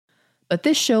But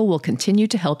this show will continue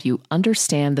to help you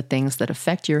understand the things that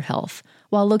affect your health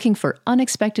while looking for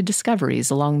unexpected discoveries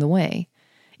along the way.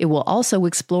 It will also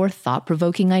explore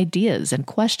thought-provoking ideas and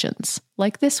questions,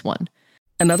 like this one.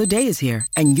 Another day is here,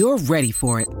 and you're ready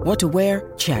for it. What to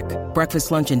wear? Check. Breakfast,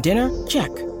 lunch, and dinner?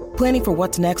 Check. Planning for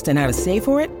what's next and how to save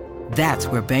for it? That's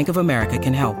where Bank of America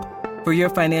can help. For your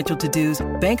financial to-dos,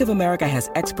 Bank of America has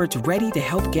experts ready to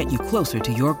help get you closer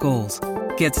to your goals.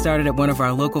 Get started at one of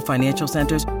our local financial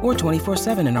centers or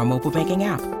 24/7 in our mobile banking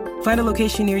app. Find a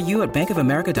location near you at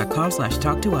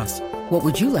bankofamerica.com/talktous. What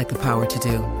would you like the power to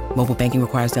do? Mobile banking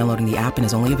requires downloading the app and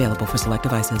is only available for select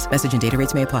devices. Message and data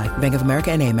rates may apply. Bank of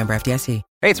America N.A., member FDIC.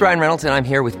 Hey, it's Ryan Reynolds, and I'm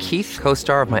here with Keith,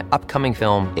 co-star of my upcoming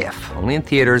film, If, only in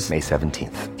theaters May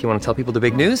 17th. Do you want to tell people the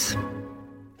big news?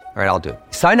 All right, I'll do it.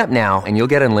 Sign up now and you'll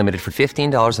get unlimited for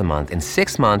 $15 a month and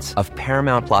 6 months of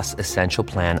Paramount Plus Essential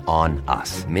Plan on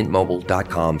us.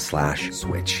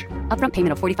 MintMobile.com/switch. Upfront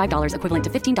payment of $45 equivalent to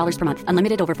 $15 per month.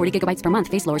 Unlimited over 40 gigabytes per month.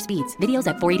 Face lower speeds. Videos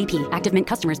at 480p. Active Mint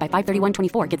customers by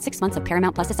 531.24 get 6 months of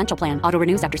Paramount Plus Essential Plan. Auto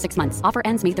renews after 6 months. Offer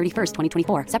ends May 31st,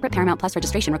 2024. Separate Paramount Plus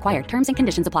registration required. Terms and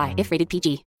conditions apply if rated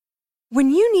PG. When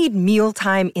you need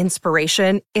mealtime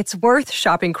inspiration, it's worth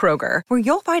shopping Kroger, where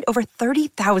you'll find over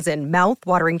 30,000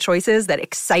 mouth-watering choices that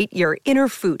excite your inner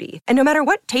foodie. And no matter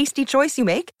what tasty choice you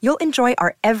make, you'll enjoy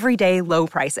our everyday low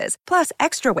prices, plus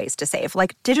extra ways to save,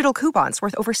 like digital coupons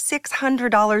worth over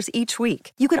 $600 each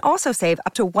week. You can also save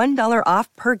up to $1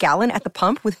 off per gallon at the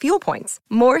pump with fuel points.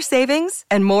 More savings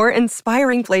and more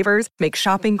inspiring flavors make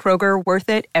shopping Kroger worth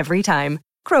it every time.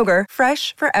 Kroger,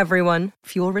 fresh for everyone.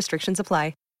 Fuel restrictions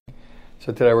apply.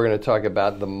 So today we're going to talk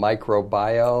about the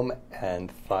microbiome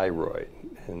and thyroid.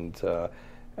 And so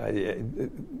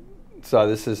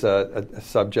this is a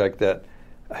subject that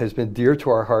has been dear to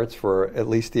our hearts for at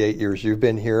least the 8 years you've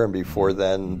been here. And before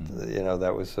then, you know,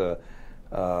 that was a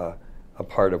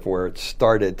part of where it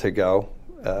started to go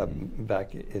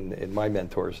back in my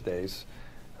mentor's days.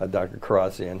 Dr.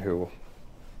 Karazian, who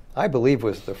I believe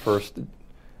was the first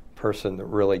person that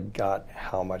really got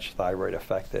how much thyroid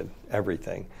affected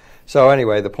everything. So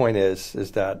anyway, the point is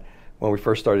that when we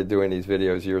first started doing these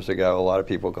videos years ago, a lot of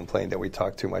people complained that we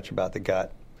talked too much about the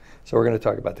gut. So we're going to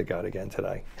talk about the gut again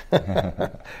today.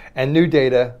 And new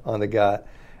data on the gut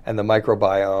and the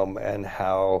microbiome and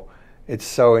how it's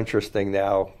so interesting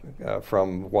now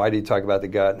from why do you talk about the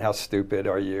gut and how stupid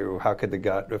are you? How could the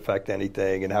gut affect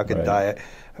anything? And how could diet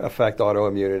affect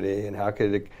autoimmunity? And how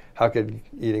could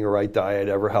eating a right diet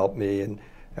ever help me? And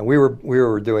we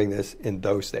were doing this in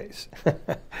those days,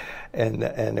 and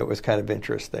it was kind of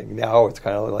interesting. Now it's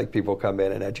kind of like people come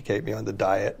in and educate me on the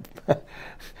diet,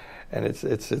 and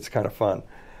it's kind of fun.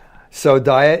 So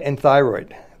diet and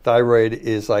thyroid. Thyroid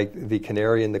is like the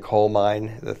canary in the coal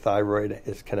mine. The thyroid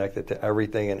is connected to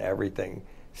everything, and everything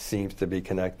seems to be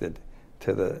connected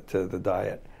to the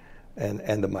diet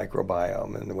and the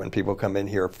microbiome. And when people come in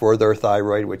here for their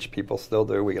thyroid, which people still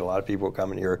do, we get a lot of people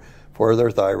coming here for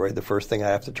their thyroid. The first thing I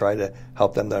have to try to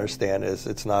help them to understand is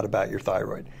it's not about your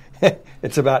thyroid.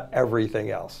 It's about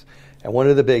everything else. And one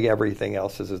of the big everything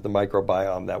else's is the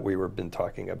microbiome that we've been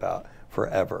talking about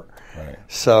forever. Right.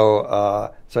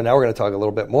 So now we're going to talk a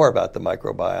little bit more about the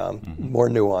microbiome, more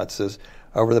nuances.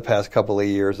 Over the past couple of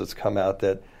years, it's come out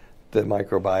that the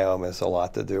microbiome has a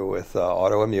lot to do with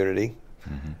autoimmunity,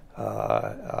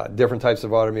 different types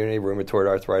of autoimmunity, rheumatoid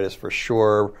arthritis for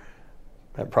sure,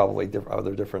 and probably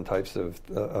other different types of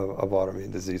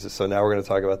autoimmune diseases. So now we're going to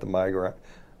talk about the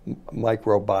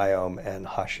microbiome and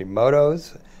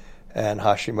Hashimoto's. And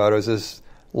Hashimoto's is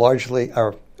largely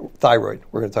our thyroid.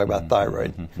 We're going to talk about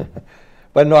thyroid.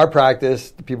 But in our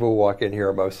practice, the people who walk in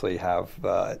here mostly have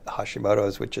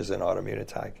Hashimoto's, which is an autoimmune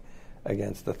attack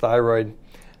against the thyroid.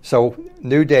 So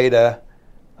new data,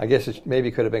 I guess it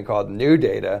maybe could have been called new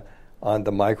data on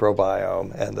the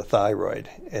microbiome and the thyroid.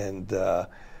 And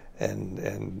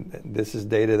this is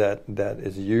data that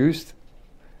is used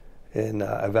in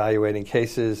evaluating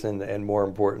cases and more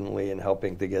importantly in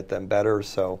helping to get them better.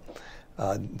 So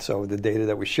the data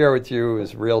that we share with you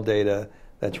is real data,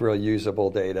 that's real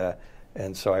usable data,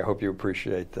 and so I hope you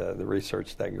appreciate the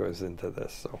research that goes into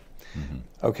this. So,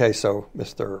 okay, so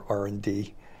Mr.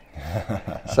 R&D.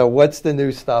 So what's the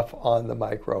new stuff on the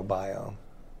microbiome?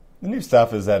 The new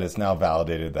stuff is that it's now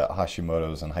validated that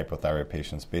Hashimoto's and hypothyroid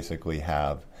patients basically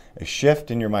have a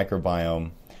shift in your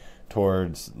microbiome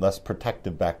towards less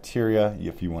protective bacteria,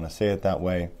 if you want to say it that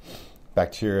way,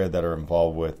 bacteria that are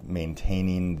involved with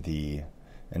maintaining the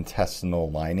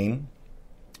intestinal lining,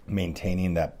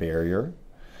 maintaining that barrier.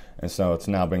 And so it's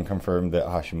now been confirmed that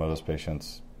Hashimoto's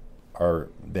patients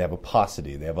they have a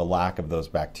paucity, they have a lack of those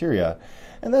bacteria.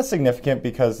 And that's significant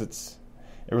because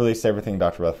it it relates to everything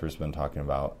Dr. Rutherford's been talking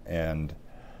about. And,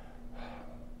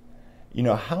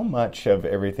 how much of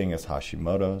everything is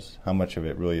Hashimoto's? How much of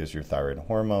it really is your thyroid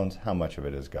hormones? How much of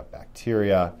it is gut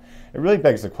bacteria? It really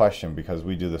begs the question, because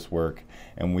we do this work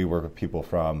and we work with people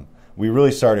we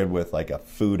really started with like a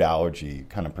food allergy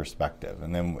kind of perspective.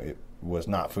 And then it was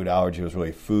not food allergy, it was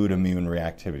really food immune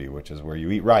reactivity, which is where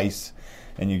you eat rice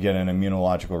and you get an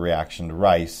immunological reaction to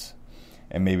rice.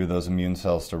 And maybe those immune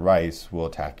cells to rice will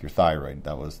attack your thyroid.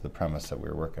 That was the premise that we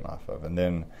were working off of. And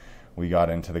then we got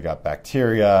into the gut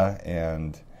bacteria,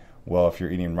 and, well, if you're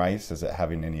eating rice, is it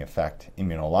having any effect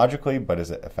immunologically, but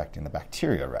is it affecting the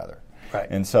bacteria rather? Right.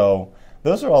 And so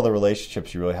those are all the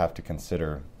relationships you really have to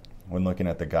consider when looking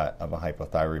at the gut of a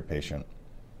hypothyroid patient,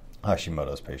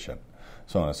 Hashimoto's patient,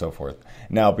 so on and so forth.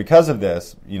 Now, because of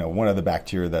this, one of the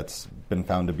bacteria that's been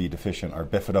found to be deficient are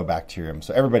bifidobacterium.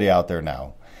 So everybody out there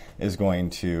now is going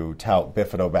to tout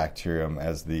bifidobacterium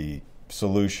as the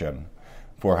solution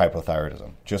for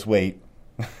hypothyroidism. Just wait.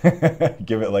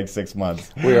 Give it like 6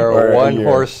 months. We are a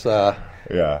one-horse. What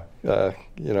is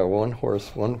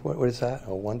that?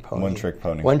 A one pony. One-trick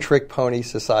pony. One-trick pony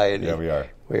society. Yeah, we are.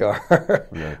 We are.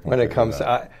 When it comes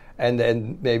to,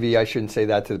 and maybe I shouldn't say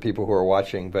that to the people who are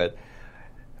watching, but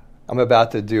I'm about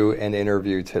to do an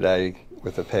interview today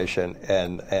with a patient,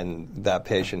 and that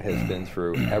patient has been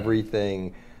through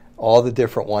everything, all the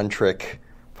different one-trick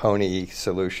pony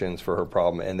solutions for her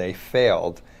problem, and they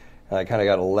failed. And I kind of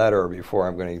got a letter before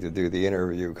I'm going to do the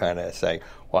interview kind of saying,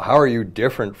 well, how are you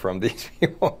different from these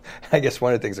people? I guess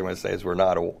one of the things I'm going to say is we're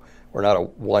not a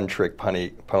one-trick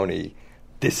pony.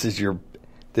 This is your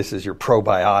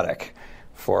probiotic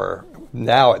for,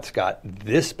 now it's got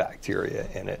this bacteria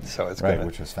in it. So it's right,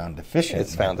 which was found deficient.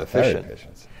 It's found deficient.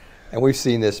 And we've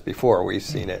seen this before. We've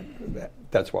seen it.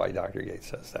 That's why Dr.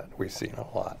 Gates says that. We've seen it a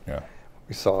lot. Yeah.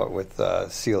 We saw it with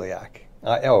celiac.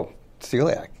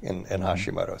 Celiac and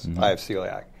Hashimoto's. Mm-hmm. I have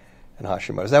celiac and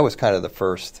Hashimoto's. That was kind of the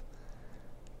first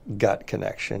gut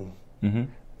connection. Mm-hmm.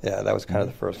 Yeah, that was kind of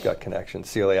the first gut connection.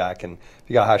 Celiac, and if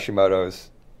you got Hashimoto's,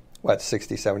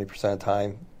 60, 70% of the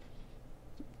time?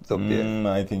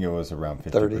 I think it was around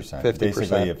 50%. 50%.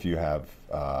 Basically, if you have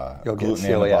gluten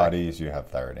antibodies, you have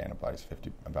thyroid antibodies,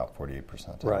 about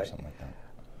 48%, right, or something like that.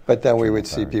 But then we would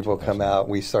see people come out.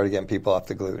 We started getting people off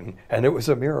the gluten, and it was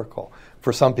a miracle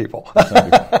for some people.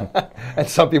 And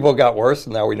some people got worse,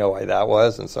 and now we know why that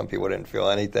was, and some people didn't feel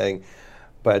anything.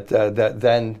 But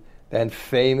then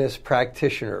famous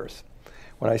practitioners,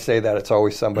 when I say that, it's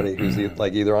always somebody who's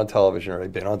either on television or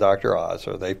they've been on Dr. Oz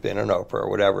or they've been on Oprah or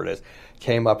whatever it is,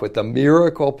 came up with the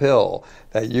miracle pill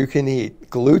that you can eat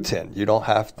gluten. You don't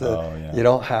have to. You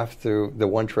don't have to the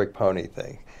one-trick pony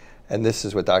thing. And this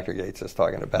is what Dr. Gates is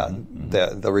talking about.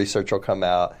 Mm-hmm. The research will come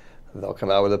out. They'll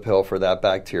come out with a pill for that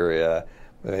bacteria.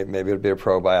 Maybe it'll be a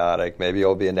probiotic. Maybe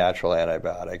it'll be a natural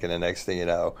antibiotic. And the next thing you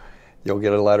know, you'll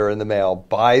get a letter in the mail,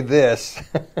 buy this,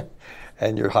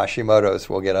 and your Hashimoto's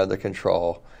will get under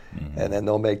control. Mm-hmm. And then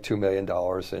they'll make $2 million,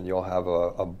 and you'll have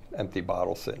a empty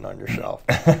bottle sitting on your shelf.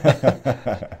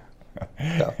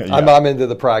 So, yeah. I'm into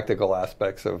the practical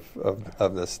aspects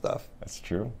of this stuff. That's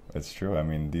true. It's true. I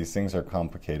mean, these things are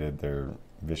complicated. They're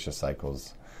vicious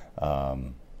cycles.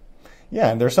 And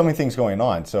there's so many things going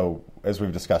on. So as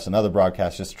we've discussed in other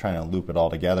broadcasts, just trying to loop it all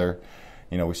together,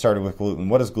 we started with gluten.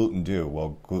 What does gluten do?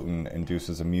 Well, gluten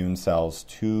induces immune cells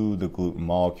to the gluten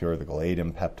molecule, or the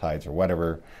gliadin peptides, or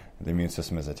whatever the immune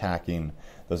system is attacking.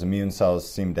 Those immune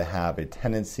cells seem to have a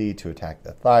tendency to attack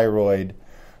the thyroid.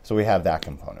 So we have that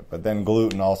component. But then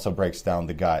gluten also breaks down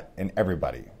the gut in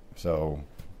everybody. So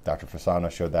Dr. Fasano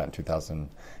showed that in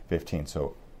 2015.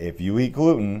 So if you eat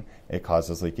gluten, it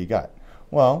causes leaky gut.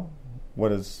 Well,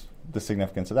 what is the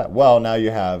significance of that? Well, now you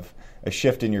have a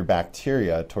shift in your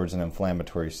bacteria towards an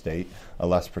inflammatory state, a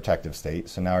less protective state.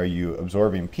 So now are you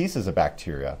absorbing pieces of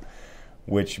bacteria,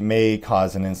 which may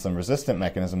cause an insulin-resistant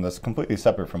mechanism that's completely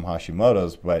separate from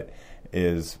Hashimoto's, but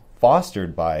is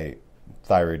fostered by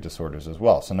thyroid disorders as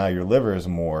well. So now your liver is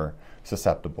more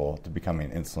susceptible to becoming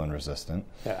insulin resistant.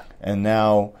 Yeah. And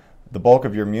now the bulk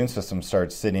of your immune system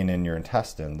starts sitting in your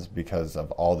intestines because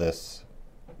of all this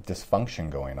dysfunction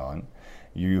going on.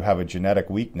 You have a genetic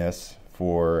weakness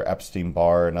for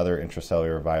Epstein-Barr and other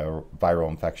intracellular viral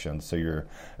infections. So your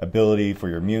ability for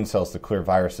your immune cells to clear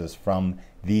viruses from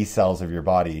these cells of your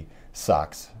body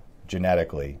sucks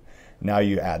genetically. Now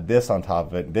you add this on top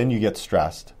of it, then you get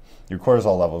stressed. Your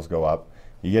cortisol levels go up.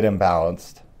 You get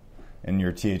imbalanced in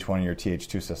your Th1 and your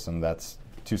Th2 system. That's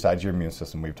two sides of your immune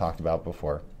system we've talked about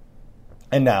before.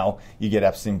 And now you get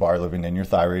Epstein-Barr living in your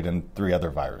thyroid and 3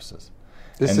 other viruses.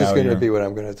 This is going to be what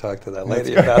I'm going to talk to that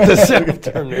lady about this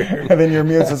afternoon. And then your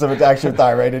immune system attacks your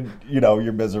thyroid, and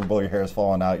you're miserable, your hair is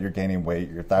falling out, you're gaining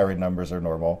weight, your thyroid numbers are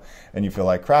normal, and you feel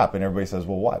like crap. And everybody says,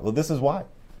 well, why? Well, this is why.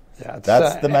 Yeah,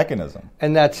 that's the mechanism.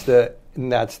 And that's the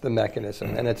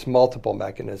mechanism. And it's multiple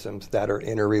mechanisms that are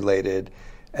interrelated.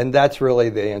 And that's really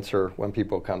the answer when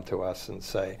people come to us and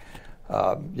say,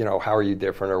 how are you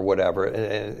different or whatever.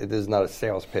 And it is not a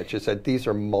sales pitch. It's that these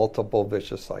are multiple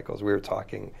vicious cycles. We were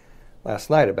talking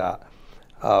last night about,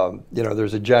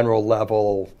 there's a general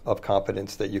level of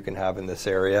competence that you can have in this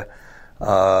area.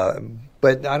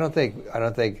 But I don't think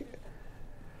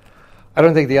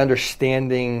the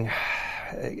understanding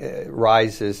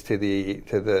rises to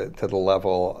the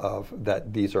level of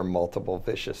that these are multiple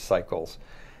vicious cycles,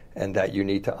 and that you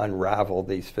need to unravel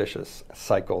these vicious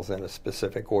cycles in a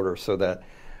specific order so that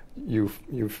you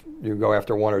go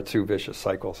after one or two vicious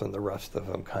cycles and the rest of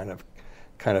them kind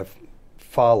of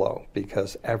follow,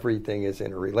 because everything is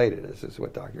interrelated. This is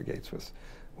what Dr. Gates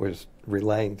was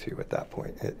relaying to you at that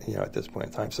point, at this point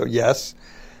in time. So yes,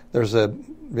 there's a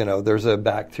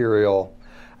bacterial,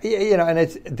 and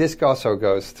this also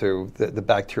goes to the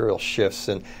bacterial shifts,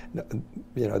 and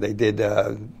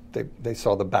they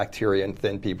saw the bacteria in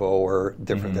thin people were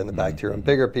different than the bacteria in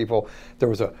bigger people. There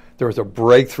was a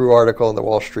breakthrough article in the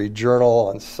Wall Street Journal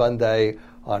on Sunday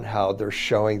on how they're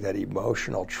showing that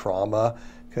emotional trauma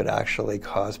could actually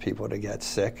cause people to get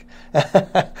sick.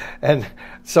 And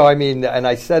so, and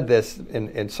I said this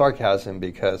in sarcasm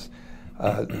because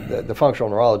the functional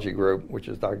neurology group, which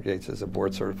is Dr. Gates is a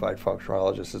board-certified functional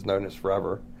neurologist, is known as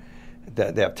forever.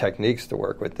 That they have techniques to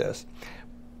work with this.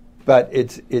 But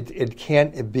it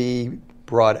can't be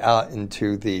brought out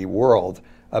into the world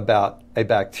about a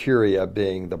bacteria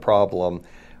being the problem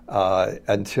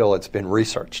until it's been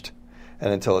researched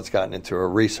and until it's gotten into a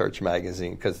research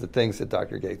magazine, because the things that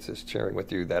Dr. Gates is sharing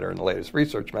with you that are in the latest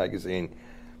research magazine,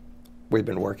 we've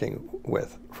been working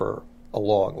with for a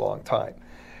long, long time.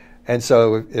 And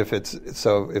so if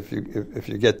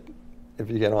you get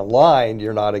online,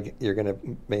 you're going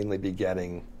to mainly be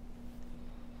getting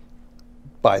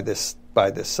by this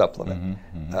supplement.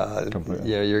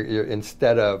 You're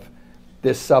instead of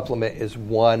this supplement is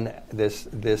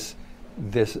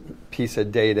this piece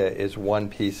of data is one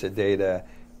piece of data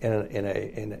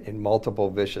in multiple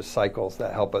vicious cycles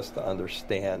that help us to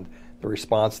understand the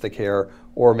response to care,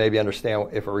 or maybe understand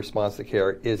if a response to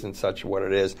care isn't such what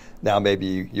it is. Now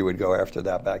maybe you would go after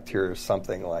that bacteria or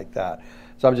something like that.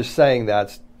 So I'm just saying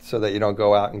that so that you don't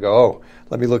go out and go, oh,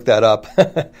 let me look that up,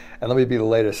 and let me be the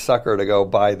latest sucker to go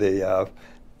buy the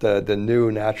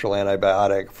new natural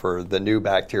antibiotic for the new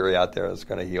bacteria out there that's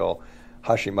going to heal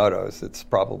Hashimoto's. It's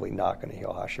probably not going to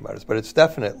heal Hashimoto's, but it's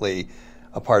definitely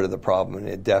a part of the problem, and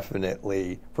it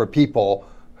definitely, for people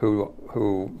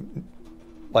who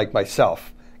like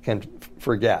myself, can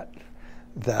forget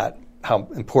that how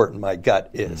important my gut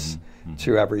is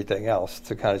to everything else,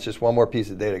 to kind of just one more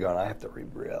piece of data going, I have to be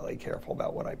really careful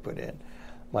about what I put in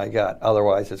my gut.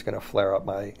 Otherwise, it's going to flare up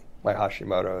my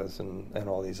Hashimoto's and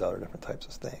all these other different types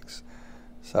of things.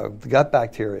 So the gut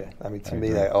bacteria, to me,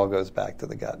 that all goes back to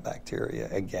the gut bacteria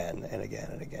again and again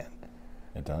and again.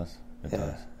 It does. It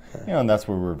does. Yeah. And that's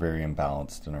where we're very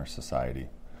imbalanced in our society.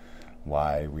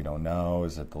 Why, we don't know.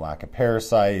 Is it the lack of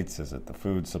parasites? Is it the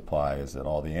food supply? Is it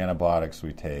all the antibiotics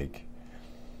we take?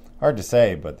 Hard to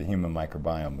say, but the human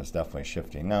microbiome is definitely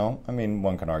shifting. Now,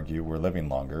 one can argue we're living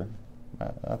longer.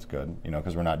 That's good,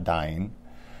 because we're not dying.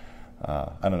 I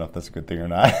don't know if that's a good thing or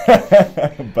not,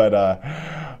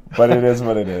 but it is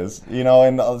what it is.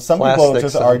 And some people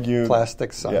just argue.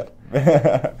 Plastic sun.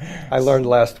 Yeah. I learned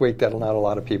last week that not a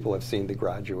lot of people have seen The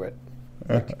Graduate,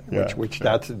 which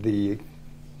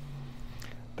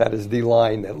that is the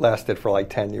line that lasted for like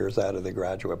 10 years out of The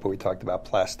Graduate, but we talked about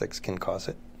plastics can cause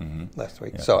it last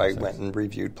week. Yeah, so I went and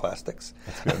reviewed plastics.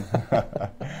 That's good.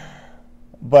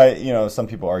 But, some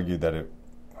people argue that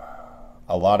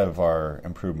a lot of our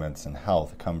improvements in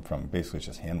health come from basically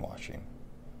just hand washing.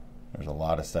 There's a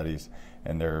lot of studies,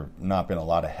 and there have not been a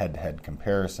lot of head-to-head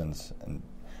comparisons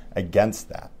against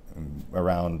that.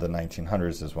 Around the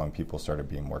 1900s is when people started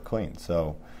being more clean.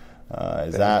 So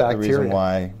is that the reason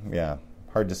why? Yeah.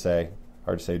 Hard to say.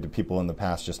 Do people in the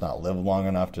past just not live long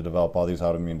enough to develop all these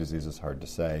autoimmune diseases? Hard to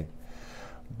say.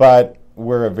 But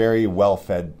we're a very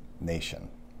well-fed nation.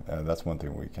 That's one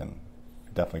thing we can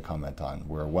definitely comment on.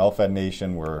 We're a well-fed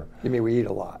nation. You mean we eat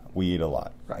a lot? We eat a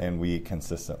lot, right. And we eat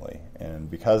consistently.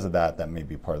 And because of that may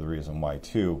be part of the reason why,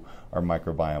 too, our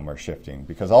microbiome are shifting.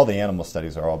 Because all the animal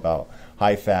studies are all about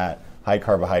high-fat,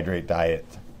 high-carbohydrate diet,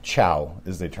 chow,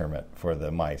 as they term it, for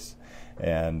the mice.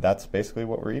 And that's basically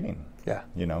what we're eating. Yeah.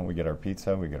 You know, we get our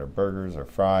pizza, we get our burgers, our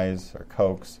fries, our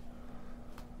Cokes.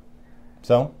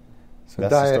 So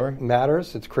that's diet the story.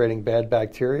 matters. It's creating bad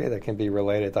bacteria that can be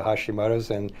related to Hashimoto's,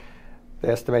 and they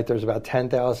estimate there's about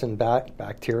 10,000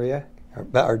 bacteria,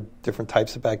 or different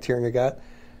types of bacteria in your gut.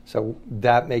 So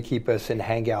that may keep us in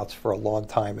hangouts for a long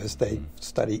time as they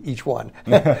study each one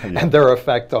and their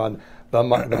effect on the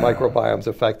microbiome's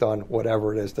effect on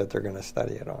whatever it is that they're going to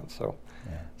study it on.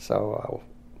 So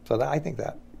that, I think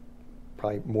that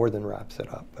probably more than wraps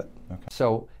it up. But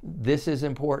So this is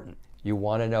important. You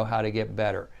want to know how to get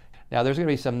better. Now, there's going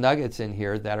to be some nuggets in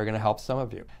here that are going to help some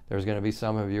of you. There's going to be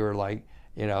some of you who are like,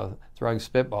 you know, throwing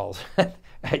spitballs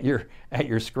at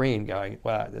your screen going,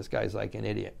 wow, this guy's like an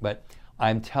idiot. But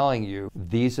I'm telling you,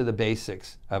 these are the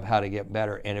basics of how to get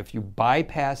better. And if you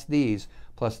bypass these,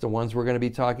 plus the ones we're going to be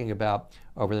talking about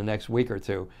over the next week or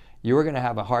two, you are going to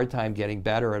have a hard time getting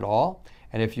better at all.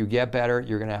 And if you get better,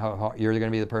 you're going to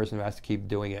be the person who has to keep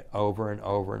doing it over and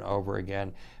over and over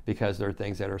again, because there are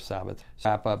things that are sabotaged.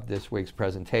 Wrap up this week's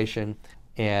presentation,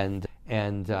 and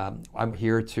I'm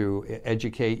here to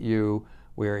educate you.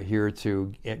 We're here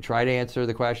to try to answer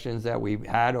the questions that we've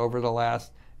had over the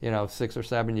last 6 or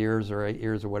 7 years or 8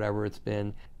 years or whatever it's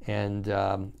been,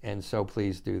 and so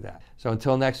please do that. So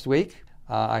until next week.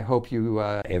 I hope you.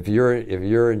 If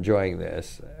you're enjoying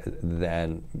this,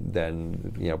 then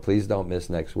please don't miss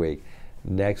next week.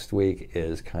 Next week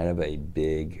is kind of a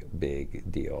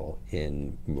big deal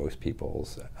in most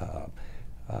people's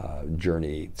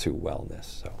journey to wellness.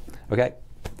 So, okay,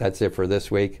 that's it for this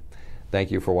week.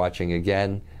 Thank you for watching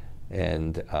again,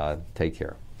 and take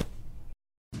care.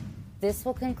 This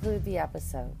will conclude the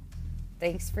episode.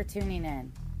 Thanks for tuning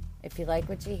in. If you like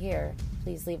what you hear,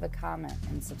 please leave a comment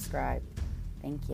and subscribe. Thank you.